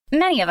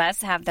Many of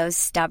us have those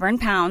stubborn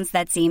pounds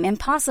that seem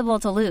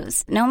impossible to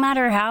lose, no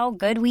matter how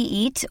good we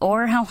eat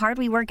or how hard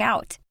we work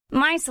out.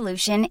 My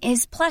solution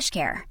is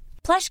PlushCare.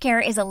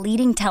 PlushCare is a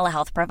leading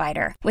telehealth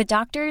provider with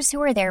doctors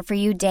who are there for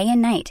you day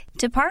and night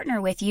to partner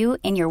with you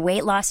in your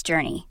weight loss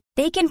journey.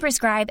 They can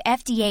prescribe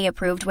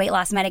FDA-approved weight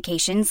loss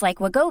medications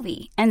like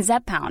Wegovy and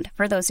Zepbound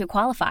for those who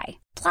qualify.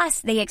 Plus,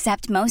 they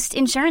accept most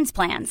insurance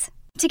plans.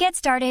 To get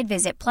started,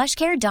 visit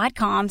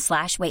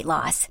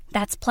plushcare.com/weightloss.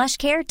 That's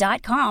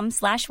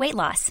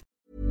plushcare.com/weightloss.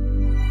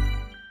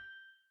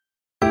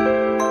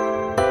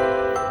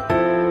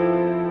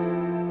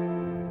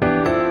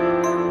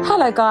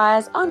 Hello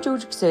guys, I'm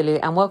Georgia Kasulu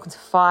and welcome to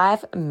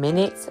 5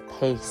 Minutes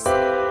Peace.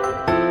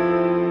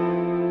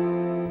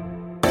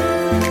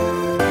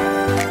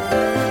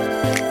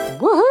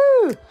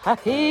 Woohoo!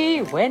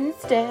 Happy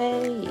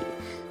Wednesday!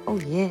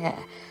 Oh yeah.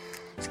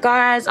 So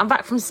guys, I'm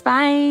back from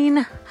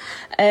Spain.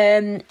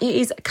 It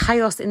is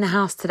chaos in the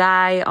house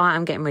today. I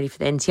am getting ready for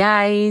the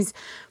NTAs.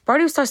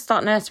 Brody was supposed to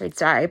start nursery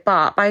today,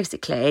 but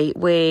basically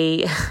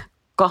we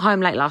got home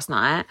late last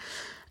night.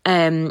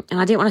 And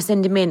I didn't want to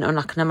send him in on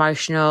like an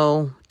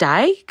emotional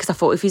day because I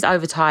thought if he's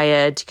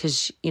overtired,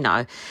 because, you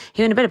know,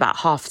 he went to bed about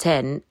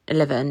 10:30,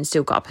 11,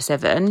 still got up at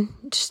 7.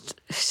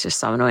 It's just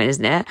so annoying,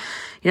 isn't it?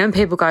 You know, when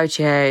people go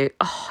to you,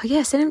 oh,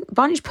 yeah, send him,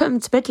 why don't you just put him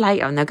to bed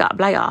later and they'll get up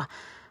later?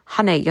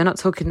 Honey, you're not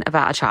talking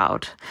about a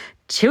child.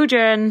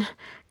 Children,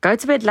 go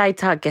to bed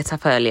later, get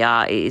up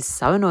earlier. It is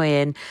so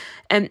annoying.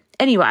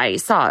 Anyway,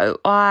 so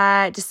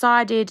I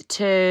decided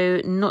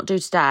to not do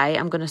today.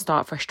 I'm going to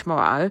start fresh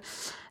tomorrow.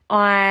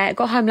 I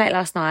got home late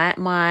last night.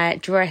 My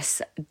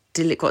dress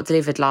got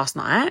delivered last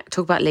night.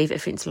 Talk about leave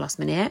everything to the last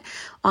minute.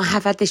 I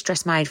have had this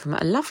dress made from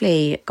a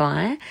lovely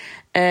guy,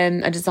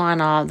 a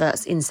designer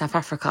that's in South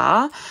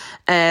Africa.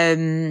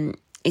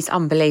 It's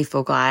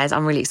unbelievable, guys.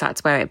 I'm really excited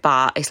to wear it,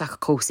 but it's like a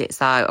corset,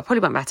 so I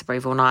probably won't be able to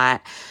breathe all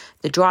night.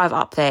 The drive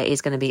up there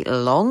is going to be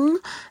long,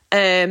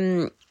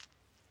 but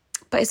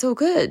it's all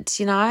good,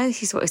 you know.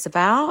 This is what it's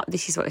about.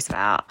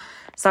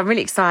 So I'm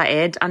really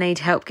excited. I need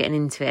help getting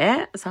into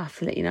it, so I have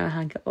to let you know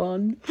how I get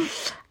on.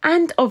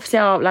 And obviously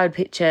I'll upload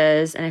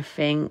pictures and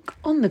everything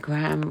on the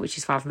gram, which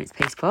is 5 Minutes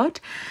Peace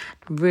Pod.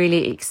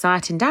 Really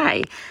exciting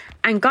day.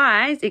 And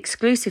guys,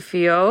 exclusive for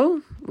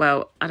you.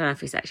 Well, I don't know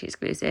if it's actually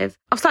exclusive.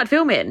 I've started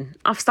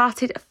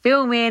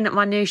filming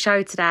my new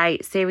show today,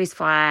 Series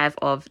 5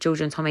 of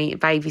Georgia and Tommy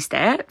Baby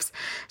Steps.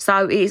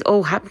 So it is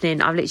all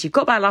happening. I've literally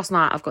got back last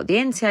night. I've got the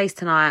NTAs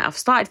tonight. I've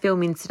started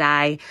filming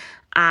today.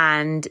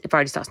 And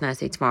Brody starts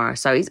nursery tomorrow.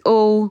 So it's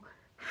all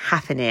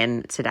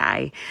happening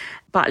today.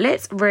 But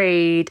let's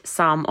read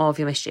some of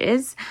your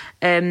messages.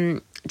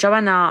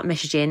 Joanna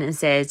messaged in and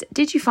says,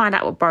 did you find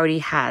out what Brody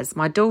has?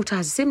 My daughter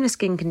has a similar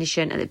skin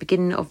condition at the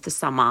beginning of the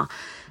summer.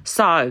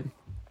 So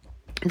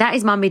that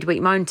is my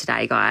midweek moan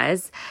today,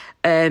 guys,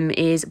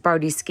 is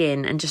Brody's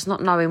skin and just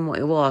not knowing what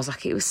it was.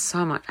 Like, it was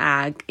so much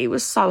ag. It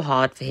was so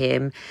hard for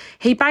him.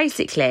 He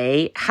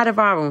basically had a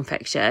viral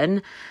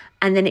infection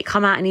and then it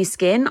come out in his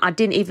skin. I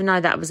didn't even know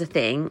that was a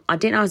thing. I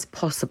didn't know it was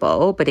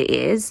possible, but it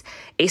is.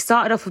 It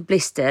started off with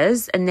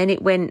blisters and then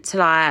it went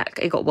to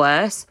it got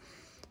worse.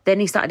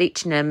 Then he started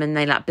itching them and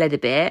they bled a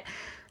bit.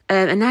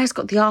 And now he's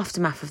got the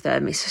aftermath of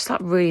them. It's just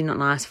really not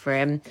nice for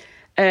him.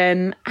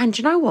 And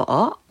you know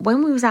what?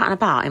 When we was out and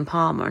about in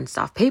Palma and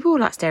stuff, people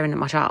were staring at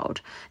my child.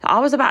 I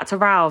was about to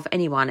row off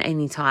anyone at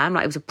any time.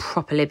 It was a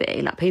proper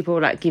liberty. People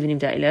were giving him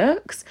dirty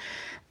looks.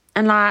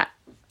 And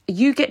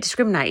you get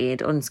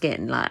discriminated on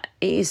skin. It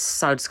is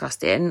so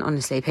disgusting.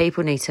 Honestly,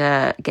 people need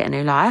to get a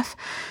new life.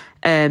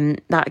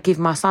 Give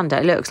my son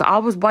dirty looks. I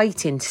was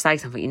waiting to say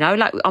something, you know,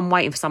 I'm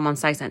waiting for someone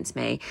to say something to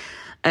me.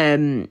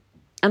 And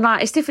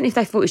it's different if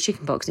they thought it was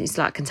chickenpox and it's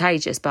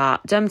contagious,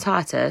 but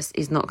dermatitis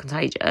is not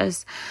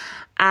contagious.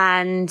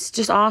 And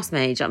just ask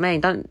me, do you know what I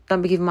mean?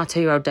 Don't be giving my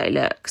 2-year-old dirty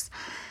looks.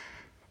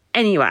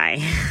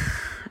 Anyway,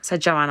 so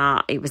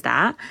Joanna, it was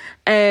that.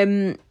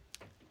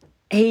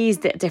 He's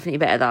definitely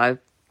better though.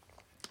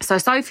 So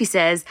Sophie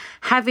says,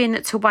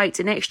 having to wait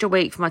an extra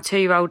week for my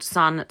 2-year-old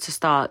son to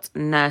start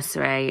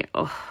nursery.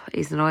 Oh,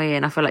 it's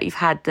annoying. I feel like you've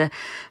had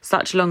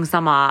such a long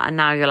summer and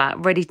now you're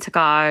ready to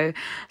go.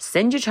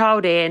 Send your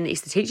child in.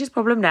 It's the teacher's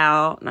problem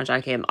now. No,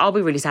 joking. I'll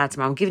be really sad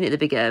tomorrow. I'm giving it the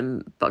big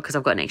but because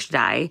I've got an extra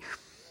day.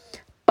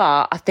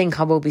 But I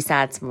think I will be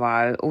sad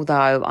tomorrow,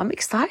 although I'm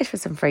excited for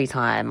some free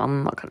time.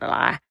 I'm not going to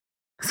lie.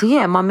 So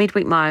yeah, my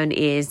midweek moan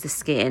is the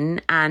skin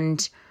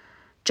and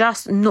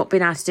just not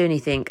being able to do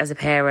anything as a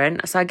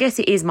parent. So I guess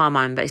it is my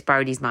moan, but it's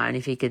Brody's moan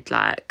if he could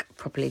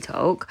properly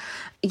talk.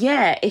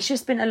 Yeah, it's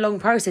just been a long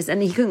process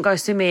and he couldn't go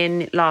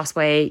swimming last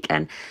week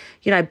and,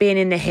 you know, being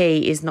in the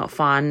heat is not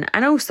fun.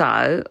 And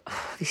also,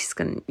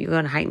 you're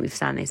going to hate me for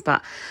saying this,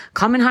 but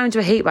coming home to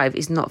a heat wave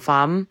is not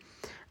fun.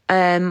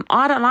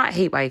 I don't like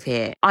heat wave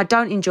here. I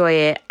don't enjoy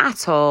it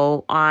at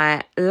all.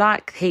 I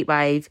like heat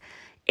wave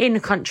in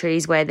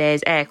countries where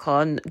there's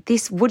aircon.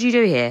 What do you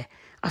do here?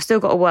 I've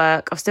still got to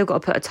work. I've still got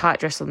to put a tight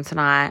dress on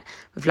tonight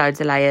with loads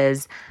of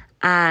layers.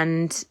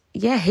 And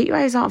yeah, heat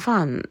waves aren't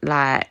fun,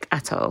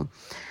 at all.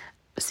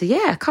 So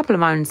yeah, a couple of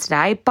moans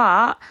today,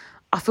 but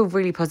I feel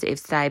really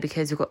positive today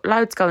because we've got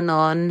loads going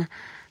on.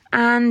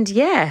 And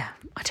yeah,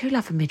 I do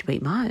love a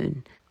midweek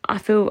moan. I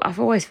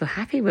always feel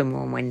happy when we're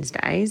on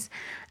Wednesdays.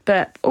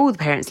 But all the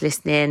parents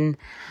listening,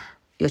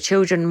 your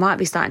children might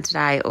be starting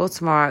today or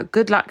tomorrow.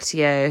 Good luck to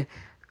you.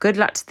 Good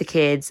luck to the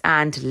kids,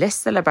 and let's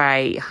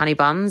celebrate honey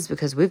buns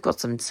because we've got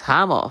some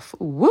time off.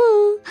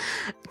 Woo!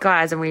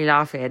 Guys, I'm really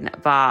laughing.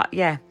 But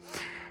yeah,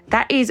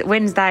 that is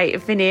Wednesday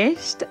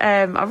finished.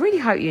 I really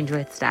hope you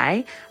enjoyed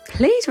today.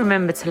 Please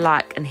remember to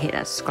like and hit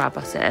that subscribe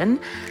button.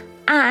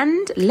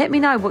 And let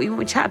me know what you want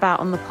me to chat about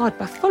on the pod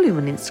by following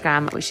me on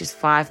Instagram, which is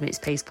 5 Minutes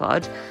Peace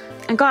Pod.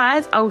 And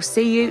guys, I'll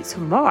see you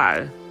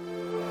tomorrow.